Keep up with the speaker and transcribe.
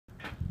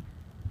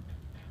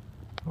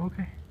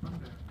Okay. Okay.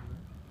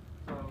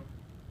 So,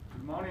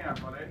 good morning,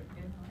 everybody.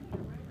 Okay.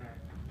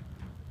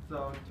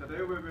 So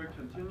today we will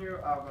continue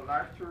our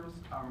lectures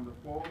on the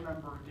four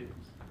number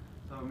games.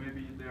 So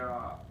maybe there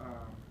are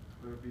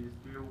will be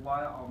still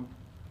one or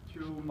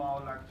two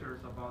more lectures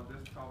about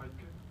this topic,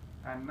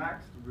 and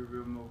next we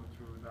will move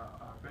to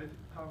the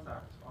basic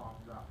concepts of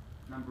the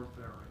number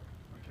theory.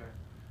 Okay.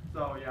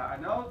 So yeah, I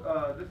know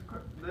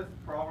this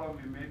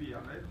problem may be a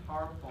little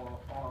hard for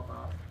all of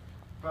us,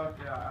 but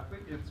yeah, I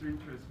think it's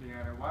interesting.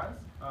 And once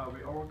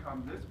we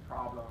overcome this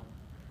problem,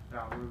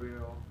 yeah, we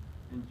will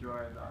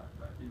enjoy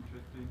the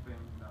interesting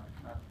thing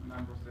that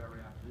number theory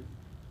at least,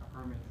 I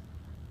promise.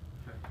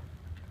 Okay.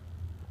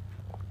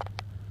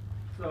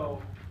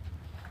 So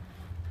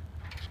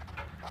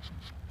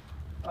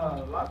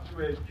last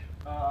week,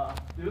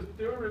 do you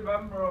still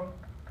remember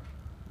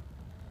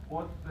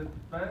what the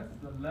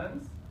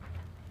length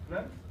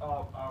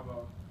of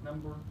our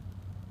number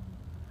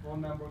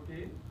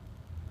game?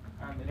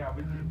 And yeah,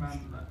 we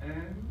define the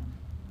end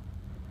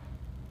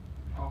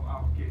of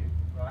our game,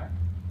 right?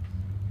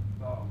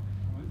 So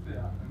we say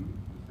we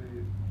say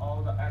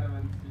all the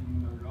elements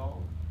in the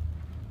row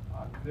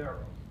are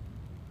zeros.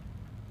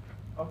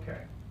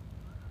 Okay.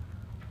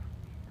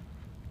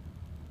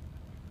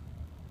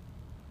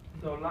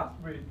 So last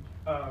week,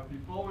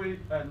 before we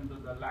end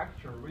the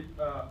lecture,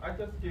 I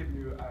just gave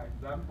you an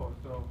example.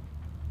 So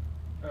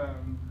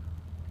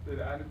did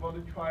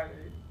anybody try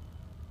it?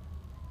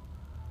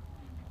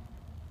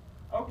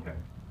 Okay.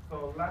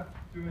 So let's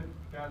do it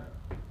together.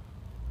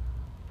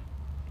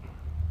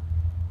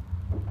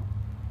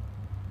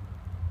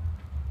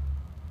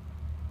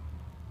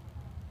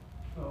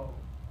 So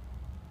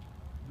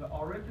the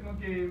original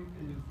game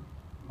is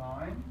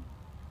 9,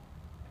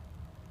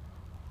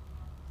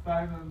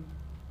 7,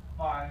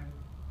 5,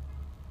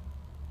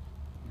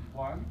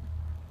 1.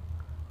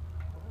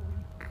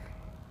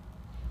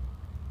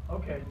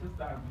 Okay,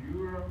 just as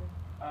usual,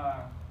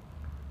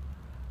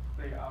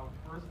 say our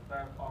first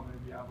step or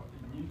maybe our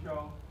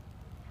initial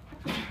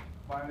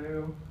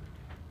value.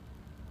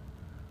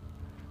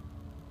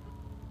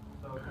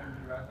 So can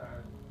be read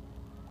as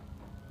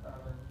 7,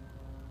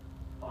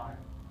 5,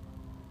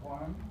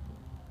 1.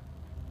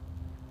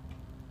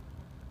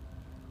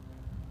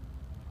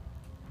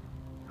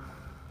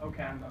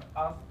 Okay, and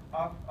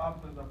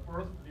after the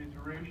first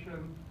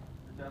iteration,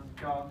 we just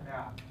got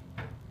at.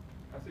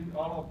 I think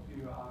all of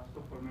you are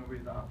so familiar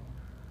with the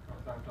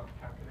process of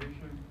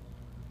calculation.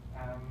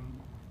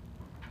 And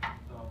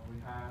so we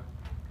have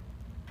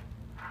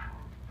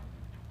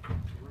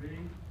 3, 2,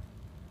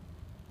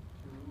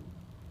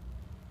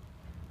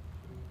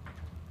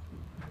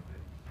 6.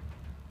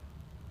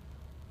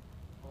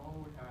 All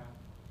we have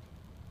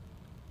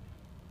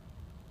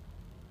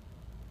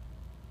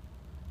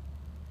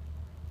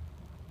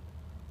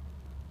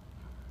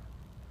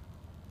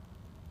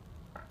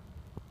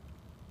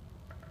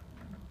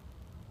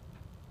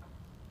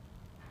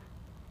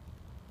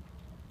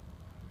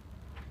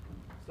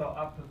so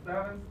after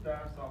 7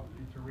 steps of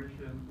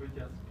iteration, we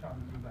just come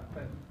to the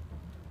end,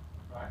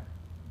 right?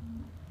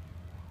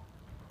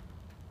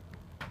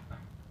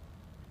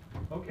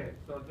 Okay,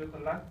 so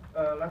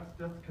let's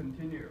just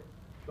continue.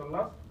 So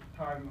last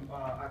time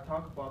I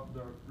talked about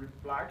the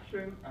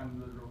reflection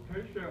and the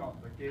rotation of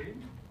the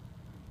game,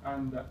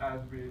 and as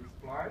we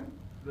explained,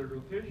 the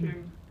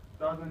rotation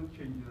doesn't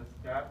change the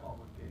step of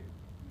the game,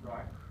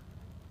 right?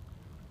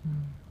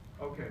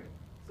 Okay,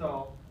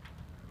 so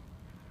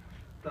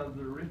does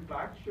the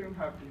reflection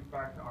have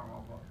effect on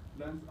our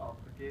length of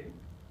the game?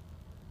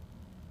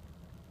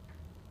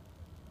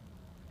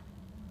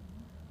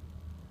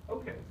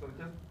 Okay, so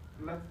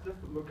let's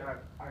just look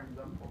at an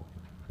example.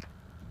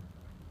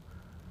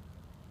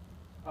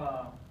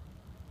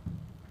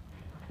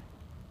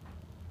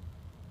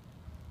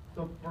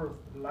 So first,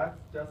 let's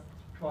just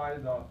try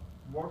the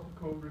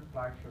vertical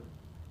reflection.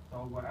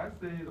 So when I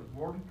say the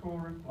vertical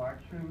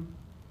reflection,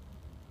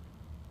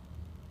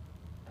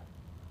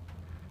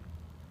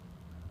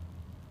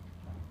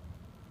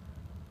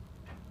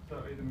 so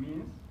it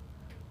means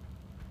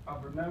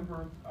our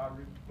numbers are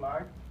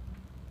reflected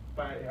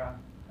by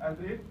as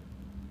if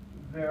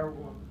there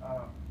was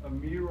a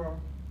mirror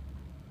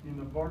in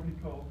the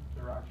vertical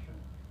direction.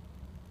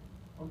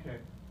 Okay.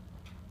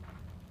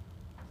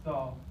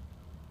 So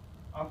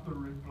after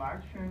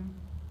reflection,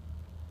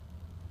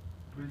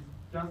 we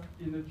just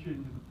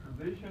interchange the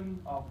position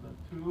of the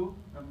two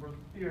numbers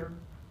here.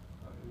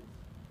 So it's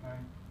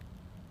 9,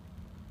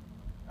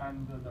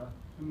 and the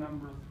two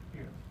numbers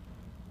here.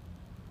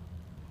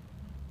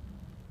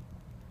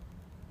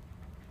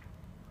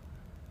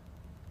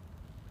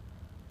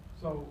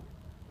 So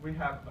we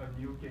have a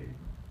new game.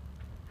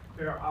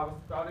 Here our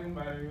starting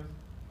values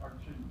are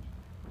changed.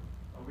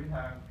 So we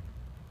have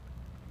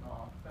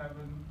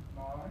 7,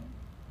 9,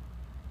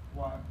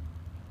 1,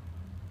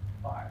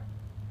 5.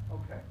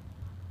 Okay.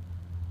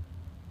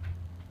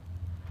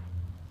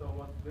 So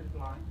what's this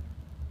line?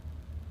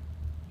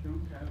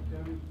 2, can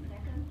you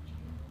Second.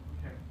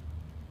 Okay.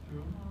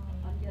 2.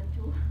 On your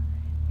 2,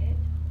 8.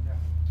 Yeah.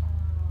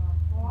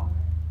 4.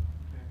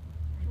 Okay.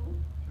 2.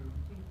 2.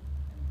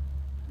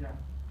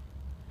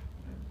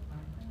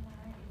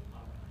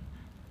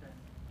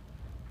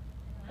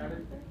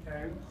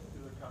 10 to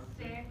the count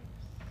 6,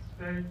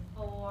 6,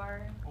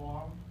 4,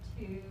 4,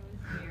 2,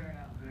 0.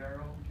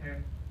 0, okay.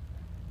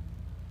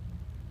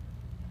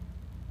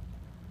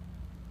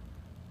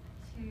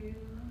 2,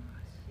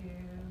 2,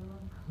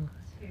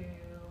 2,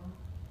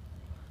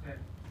 6.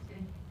 6.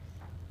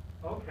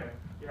 Okay,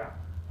 yeah.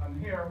 And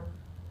here,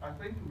 I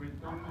think we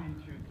don't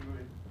need to do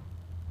it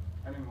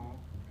anymore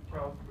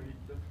because we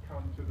just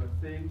come to the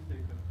same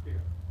sequence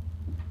here.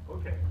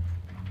 Okay.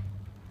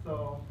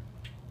 So,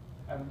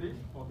 at least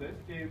for this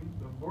game,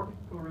 the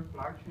vertical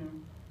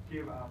reflection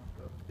give us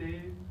the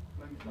same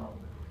length of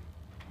the ray.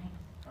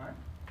 Right?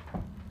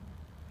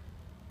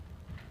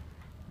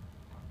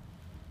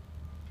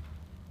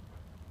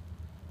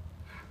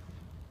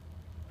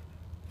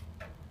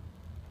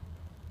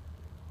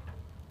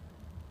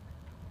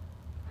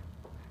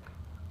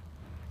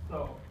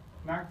 So,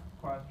 next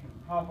question.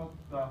 How about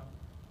the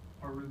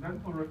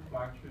horizontal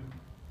reflection?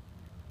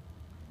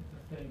 It's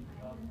the same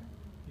because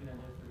you can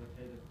just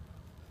rotate it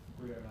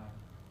square line.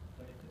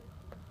 So it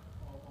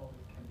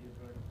always can be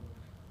vertical.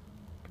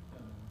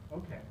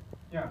 Okay.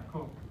 Yeah,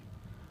 cool.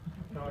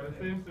 So it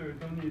seems we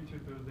don't need to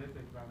do this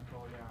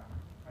example, yeah,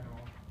 I know.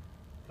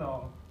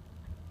 So,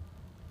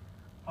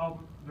 how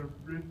about the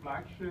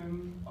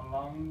reflection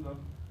along the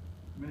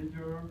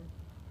major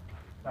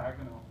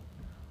diagonal?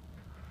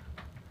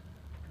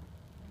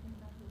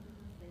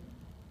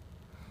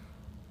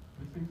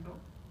 You think so?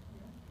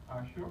 Yeah.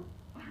 Are you sure?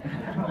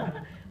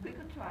 We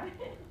could try.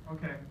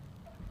 Okay.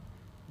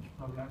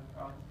 So let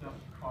us just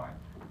try.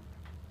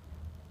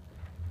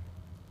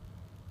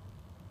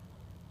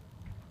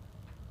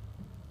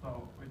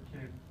 So we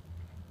keep,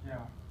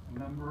 yeah,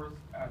 numbers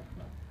at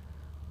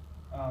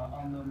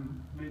on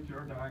the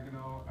major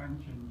diagonal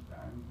unchanged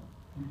and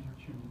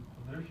interchange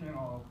position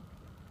of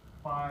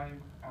 5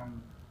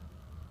 and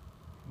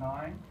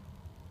 9.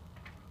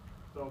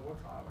 So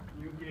what's our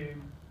new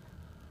game?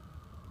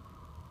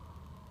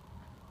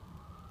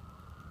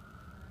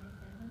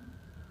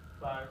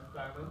 5,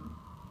 7,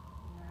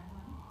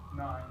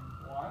 9,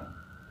 1.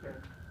 Okay.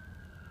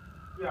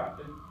 Yeah,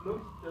 it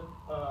looks just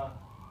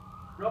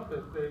roughly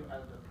the same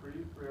as the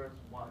previous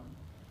one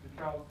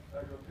because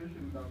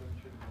rotation doesn't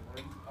change the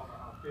length of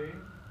our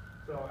game.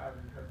 So as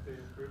you can see,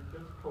 we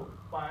just put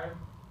 5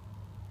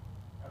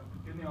 at the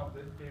beginning of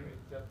this game.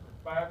 It's just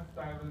 5,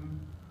 7,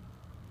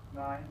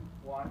 9,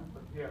 1.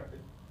 But here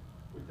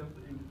we just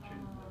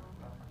interchange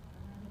the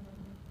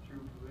two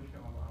position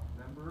of our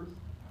numbers.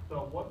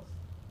 So what's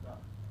the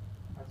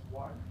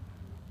S1?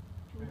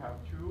 We have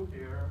 2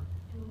 here.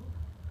 2,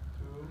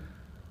 2,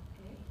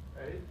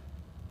 8,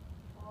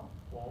 4,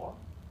 4,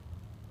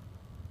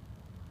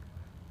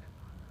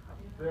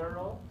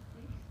 0,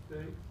 6,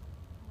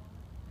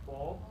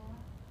 4,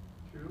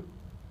 2. We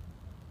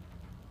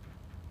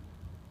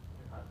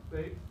have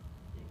 6.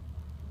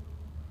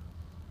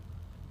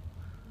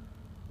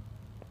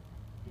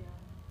 yeah.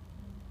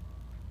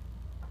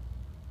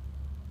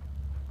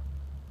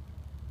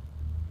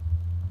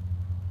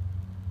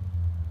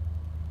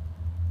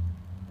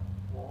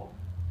 4,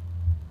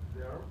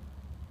 0.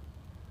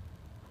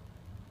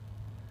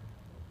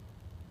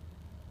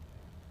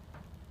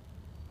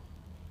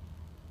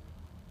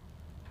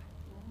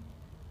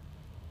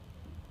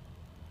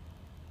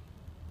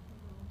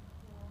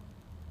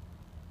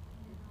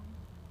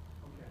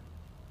 Okay.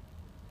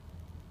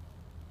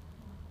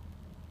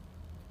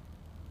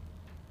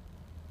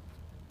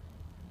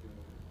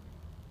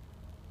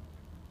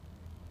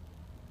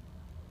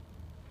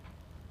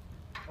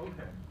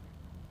 Okay.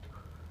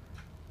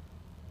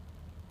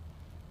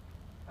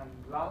 And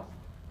last,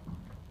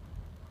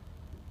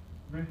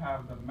 we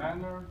have the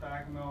minor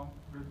diagonal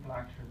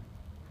reflection.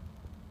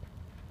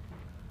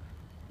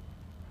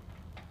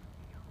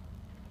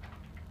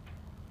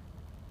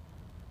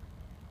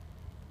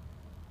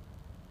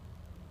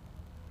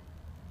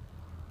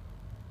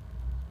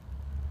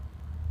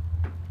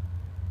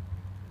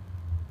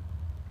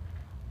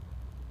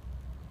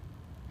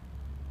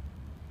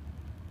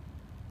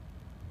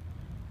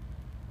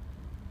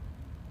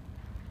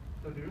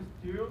 So do you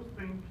still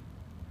think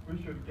we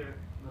should get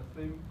the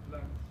same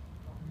length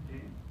of the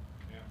game?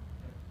 Yeah.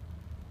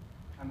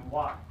 And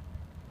why?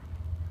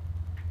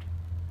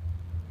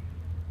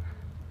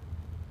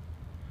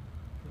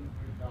 Since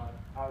we got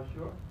Are you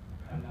sure?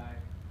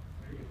 like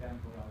 3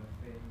 examples are the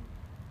same,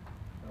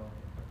 so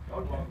the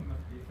Okay. problem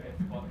must be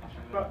faced for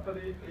But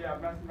yeah,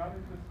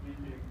 mathematically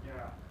speaking,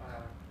 yeah.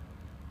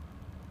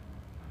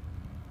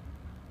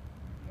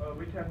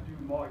 We can do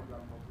more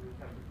examples. We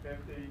can do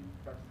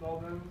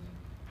 50,000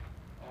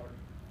 or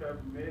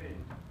 12 million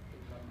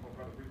example,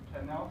 but we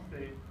cannot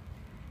say,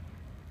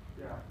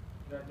 yeah,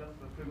 they're just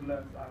the same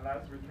length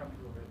unless we can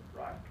prove it,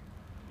 right?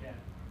 Yeah.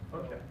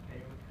 Okay. So can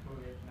you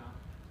prove it now?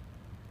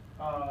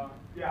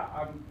 Yeah,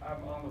 I'm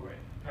on the way.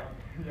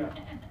 Yeah.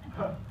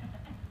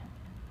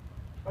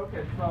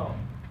 Okay, so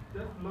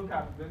just look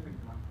at this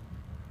example.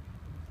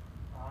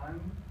 9,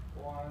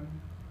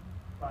 1,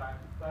 5,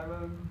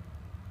 7.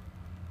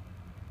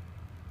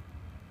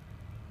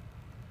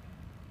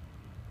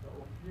 So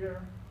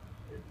here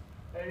it's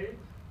 8,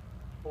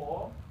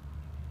 4,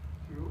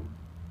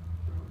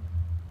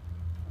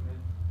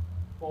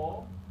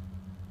 4.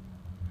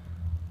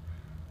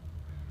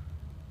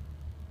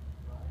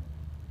 Right.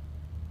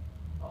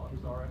 Oh,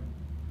 I'm sorry.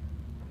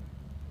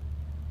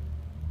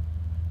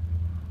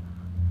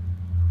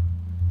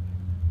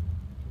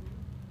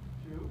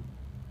 2,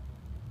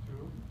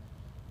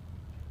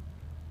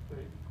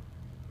 6.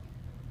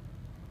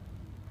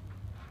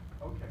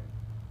 Okay.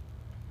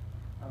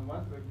 And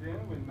once again,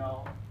 we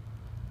know,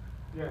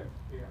 yes,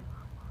 here.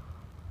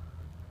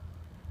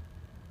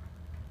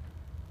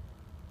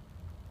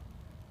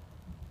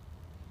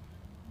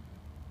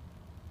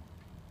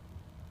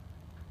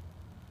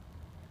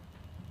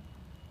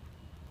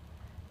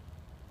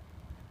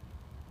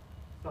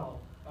 So,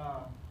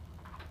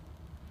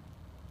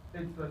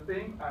 it's the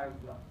same as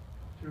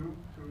 2,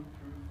 2, 2,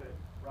 6,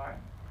 right?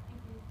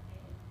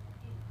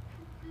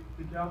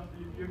 Because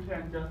you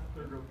can just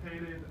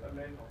rotate it a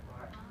little,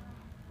 right?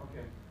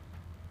 Okay.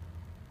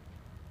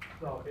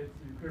 So it's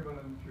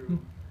equivalent to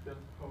just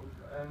put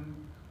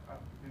n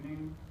at the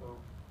beginning, so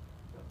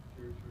just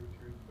 2, 2,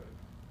 2, 6.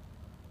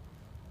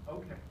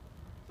 Okay.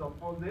 So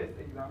for this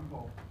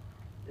example,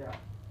 yeah,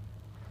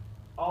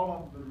 all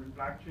of the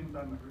reflections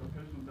and the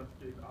rotation just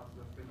give us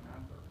the same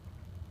answer.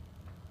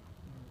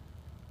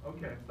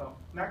 Okay, so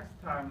next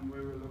time we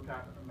will look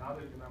at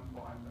another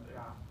example, and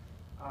yeah,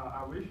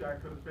 I wish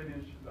I could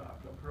finish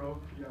the proof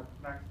here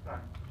next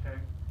time. Okay,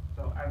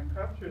 so any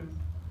questions?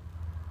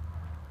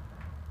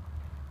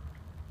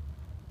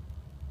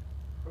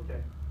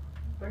 Okay,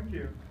 thank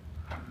you.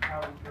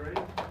 Have a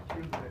great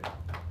Tuesday.